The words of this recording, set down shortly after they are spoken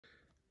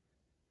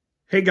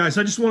Hey guys,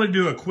 I just want to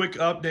do a quick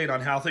update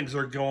on how things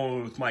are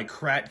going with my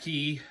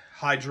Kratky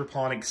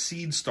Hydroponic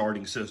seed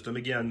starting system.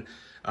 Again,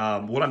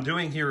 what I'm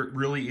doing here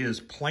really is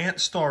plant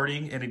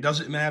starting, and it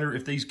doesn't matter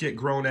if these get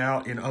grown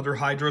out in other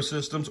hydro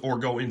systems or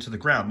go into the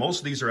ground. Most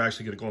of these are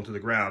actually going to go into the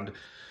ground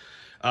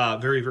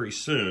very, very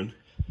soon.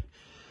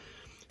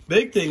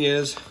 Big thing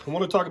is, I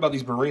want to talk about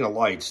these Marina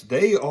lights.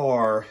 They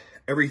are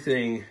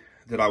everything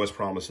that I was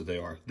promised that they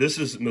are. This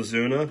is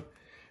Mizuna.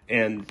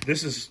 And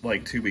this is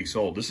like 2 weeks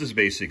old. This is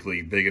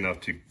basically big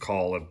enough to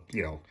call a,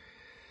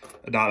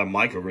 not a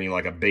microgreen,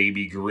 like a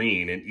baby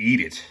green, and eat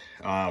it.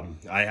 I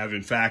have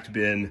in fact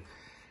been,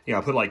 I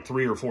put like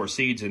 3 or 4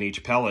 seeds in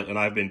each pellet, and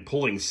I've been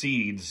pulling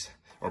seeds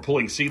or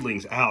pulling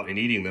seedlings out and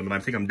eating them. And I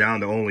think I'm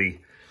down to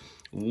only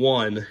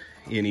 1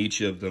 in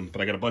each of them,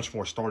 but I got a bunch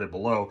more started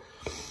below.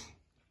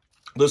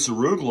 This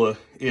arugula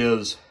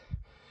is,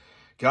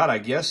 God, I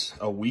guess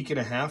a week and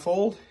a half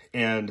old.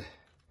 And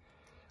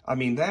I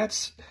mean,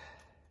 that's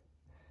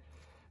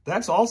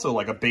also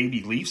like a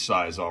baby leaf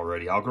size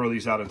already. I'll grow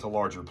these out into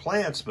larger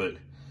plants, but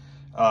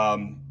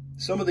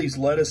some of these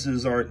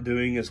lettuces aren't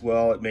doing as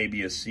well. It may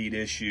be a seed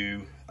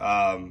issue.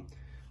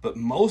 But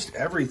most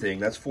everything,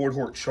 that's Fort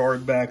Hort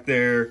chard back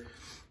there.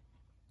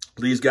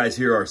 These guys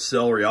here are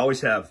celery. I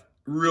always have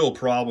real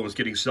problems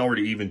getting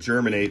celery to even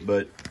germinate,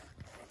 but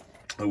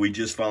we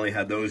just finally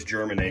had those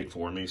germinate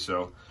for me.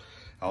 So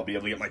I'll be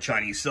able to get my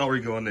Chinese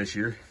celery going this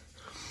year.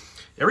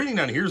 Everything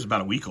down here is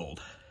about a week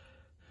old.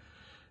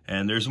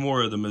 And there's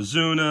more of the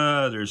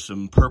Mizuna, there's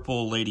some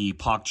purple lady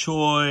pak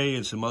choi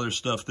and some other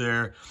stuff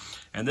there.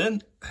 And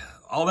then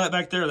all that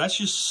back there, that's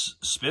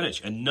just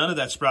spinach, and none of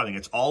that sprouting.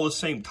 It's all the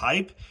same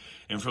type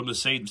and from the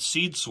same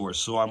seed source.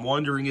 So I'm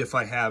wondering if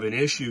I have an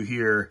issue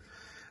here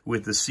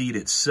with the seed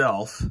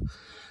itself.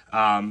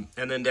 And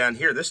then down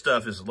here, this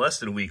stuff is less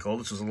than a week old.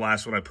 This was the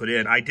last one I put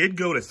in. I did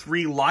go to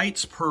 3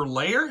 lights per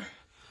layer.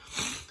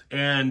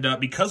 And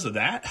because of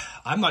that,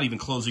 I'm not even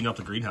closing up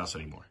the greenhouse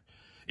anymore.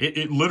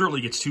 It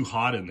literally gets too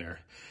hot in there.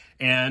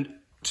 And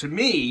to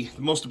me,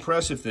 the most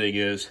impressive thing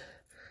is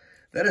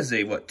that is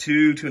a,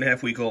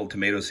 2.5 week old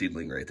tomato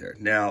seedling right there.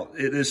 Now,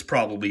 this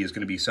probably is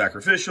going to be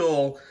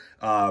sacrificial.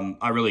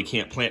 I really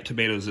can't plant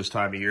tomatoes this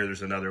time of year.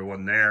 There's another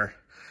one there.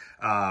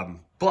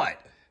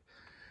 But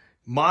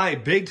my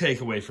big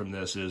takeaway from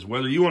this is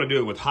whether you want to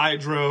do it with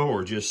hydro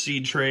or just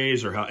seed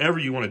trays or however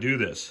you want to do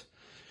this,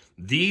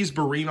 these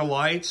Marina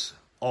lights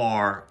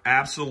are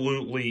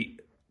absolutely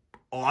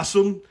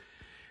awesome.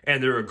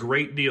 And they're a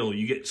great deal.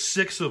 You get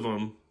 6 of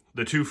them,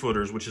 the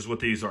 2-footers, which is what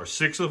these are.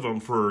 6 of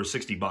them for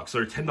 $60.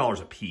 They're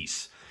 $10 a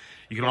piece.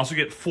 You can also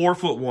get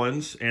 4-foot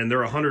ones, and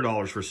they're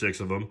 $100 for 6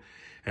 of them.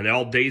 And they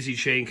all daisy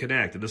chain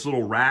connect. And this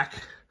little rack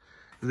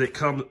that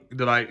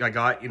I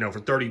got, for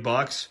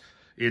 $30,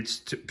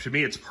 to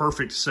me, it's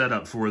perfect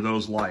setup for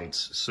those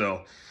lights.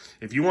 So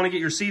if you want to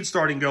get your seed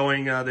starting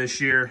going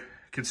this year,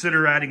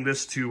 consider adding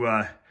this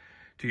to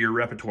your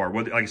repertoire.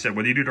 Like I said,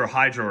 whether you do it or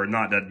hydro or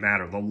not, doesn't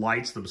matter. The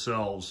lights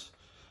themselves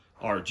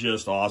are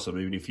just awesome.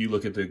 Even if you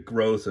look at the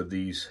growth of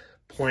these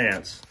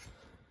plants,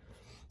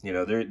 there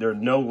are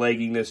no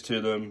legginess to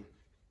them.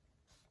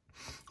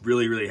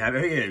 Really, really happy.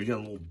 Yeah, you got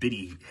a little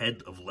bitty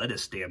head of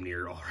lettuce damn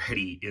near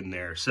already in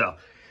there. So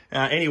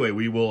anyway,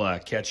 we will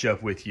catch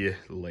up with you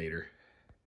later.